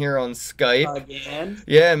again here on Skype. Again.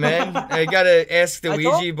 Yeah, man, I gotta ask the I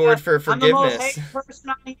told Ouija board you, for I'm the most forgiveness. hated person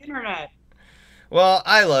on the internet. Well,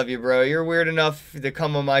 I love you, bro. You're weird enough to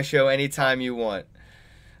come on my show anytime you want.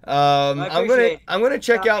 I appreciate it. I'm gonna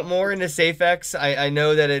check out more into SafEX. I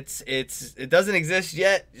know that it doesn't exist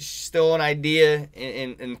yet. It's still an idea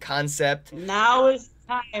in concept. Now is the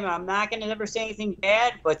time. I'm not going to ever say anything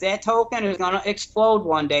bad, but that token is going to explode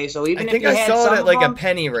one day. So I even if think you I had saw some it at of like a them,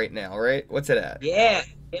 penny right now, right? What's it at? yeah,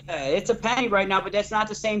 it's a penny right now, but that's not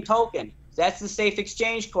the same token. That's the Safe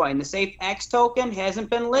Exchange coin. The SafeX token hasn't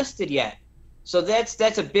been listed yet, so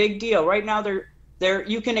that's a big deal. Right now,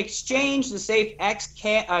 you can exchange the Safe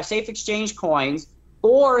Exchange coins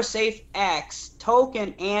for SafeX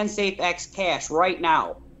token and SafeX cash right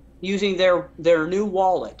now, using their new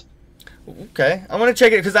wallet. Okay, I want to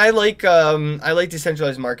check it because I like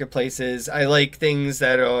decentralized marketplaces. I like things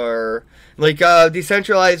that are like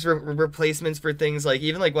decentralized replacements for things like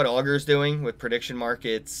even like what Augur's doing with prediction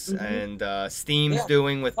markets and Steam's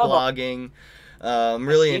doing with blogging. I'm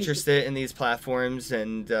really interested in these platforms,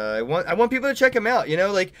 and I want people to check them out. You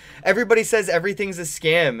know, like everybody says everything's a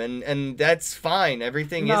scam, and that's fine.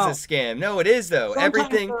 Everything is a scam. No, it is though. Sometimes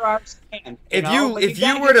Everything. there are scams, If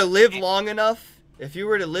you were to live long enough. If you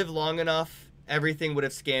were to live long enough, everything would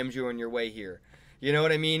have scammed you on your way here. You know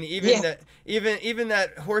what I mean? Even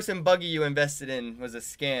that horse and buggy you invested in was a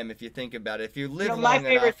scam if you think about it. If you live long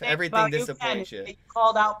enough, everything disappoints you. You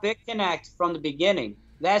called out BitConnect from the beginning.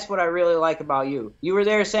 That's what I really like about you. You were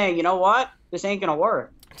there saying, you know what? This ain't gonna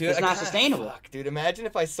work. Dude, it's not sustainable. Fuck, dude, imagine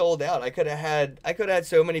if I sold out. I could have had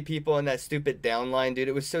so many people in that stupid downline, dude.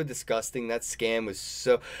 It was so disgusting. That scam was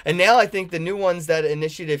so. And now I think the new one's that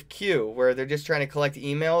Initiative Q, where they're just trying to collect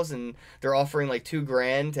emails and they're offering like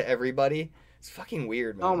 $2,000 to everybody. It's fucking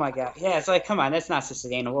weird, man. Oh my god. Yeah, it's like, come on, that's not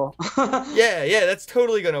sustainable. yeah, that's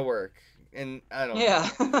totally gonna work. And I don't know. Yeah.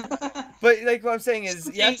 But like what I'm saying is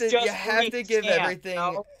you have to give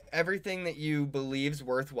scam, everything that you believe's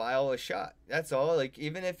worthwhile a shot. That's all. Like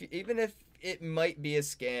even if it might be a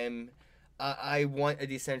scam, I want a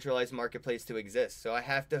decentralized marketplace to exist. So I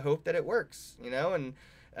have to hope that it works, you know, and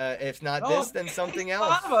if not this, then something else. A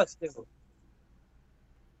lot of us do.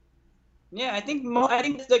 Yeah, I think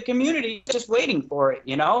the community is just waiting for it,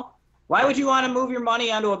 you know? Why would you want to move your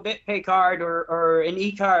money onto a BitPay card or an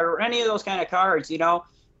e-card or any of those kind of cards, you know,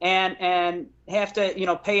 and have to, you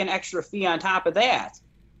know, pay an extra fee on top of that?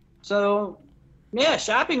 So, yeah,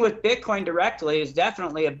 shopping with Bitcoin directly is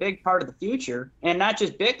definitely a big part of the future, and not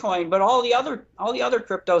just Bitcoin, but all the other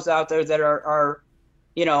cryptos out there that are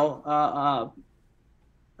you know,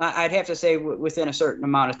 I'd have to say within a certain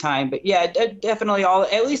amount of time, but yeah, definitely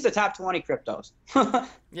at least the top 20 cryptos.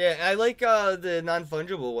 Yeah, I like the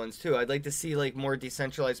non-fungible ones too. I'd like to see like more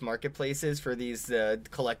decentralized marketplaces for these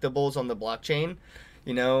collectibles on the blockchain,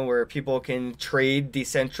 you know, where people can trade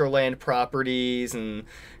Decentraland properties and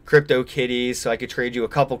crypto kitties. So I could trade you a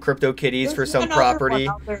couple crypto kitties for some property.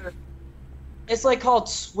 It's like called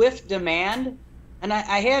Swift Demand, and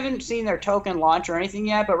I haven't seen their token launch or anything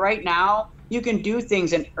yet, but right now you can do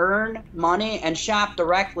things and earn money and shop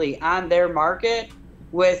directly on their market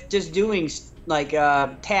with just doing like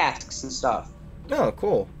tasks and stuff. Oh,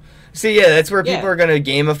 cool. See, yeah, that's where people are going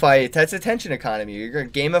to gamify it. That's attention economy. You're going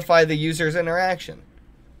to gamify the user's interaction.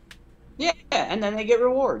 Yeah, and then they get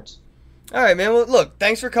rewards. All right, man. Well, look,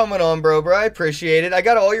 thanks for coming on, bro. I appreciate it. I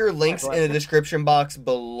got all your links in the description box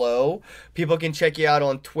below. People can check you out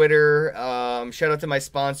on Twitter. Shout out to my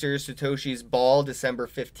sponsors, Satoshi's Ball, December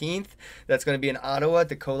 15th. That's going to be in Ottawa at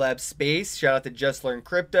the Collab Space. Shout out to Just Learn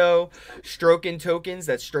Crypto. Strokin Tokens,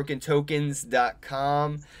 that's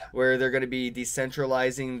strokintokens.com, where they're going to be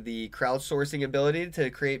decentralizing the crowdsourcing ability to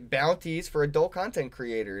create bounties for adult content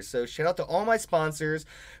creators. So shout out to all my sponsors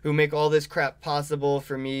who make all this crap possible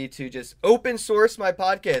for me to just open source my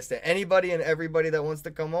podcast to anybody and everybody that wants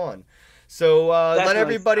to come on. So let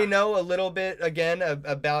everybody know a little bit again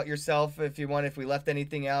about yourself if we left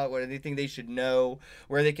anything out, what anything they should know,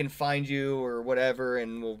 where they can find you or whatever,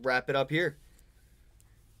 and we'll wrap it up here.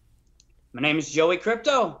 My name is Joey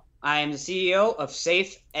Crypto. I am the CEO of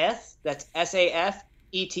SafETH. That's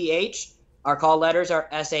SafETH. Our call letters are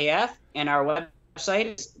SAF, and our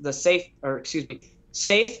website is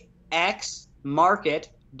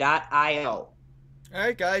safexmarket.io. All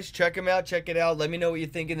right, guys, check them out. Check it out. Let me know what you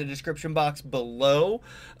think in the description box below.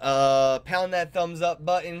 Pound that thumbs up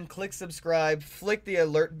button. Click subscribe. Flick the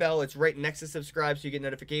alert bell. It's right next to subscribe so you get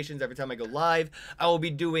notifications every time I go live. I will be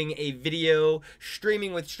doing a video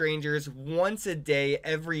streaming with strangers once a day,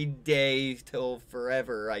 every day till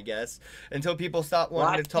forever, I guess, until people stop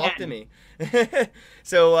wanting to talk to me.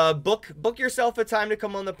 So book yourself a time to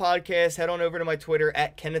come on the podcast. Head on over to my Twitter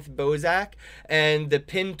at Kenneth Bozak, and the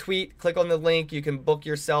pinned tweet. Click on the link. You can book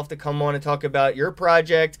yourself to come on and talk about your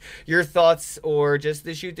project, your thoughts, or just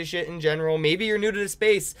to shoot the shit in general. Maybe you're new to the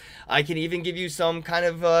space. I can even give you some kind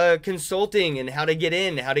of consulting and how to get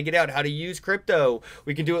in, how to get out, how to use crypto.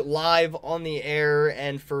 We can do it live on the air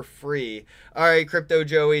and for free. All right, Crypto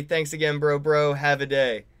Joey. Thanks again, bro. Have a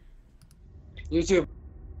day. You too.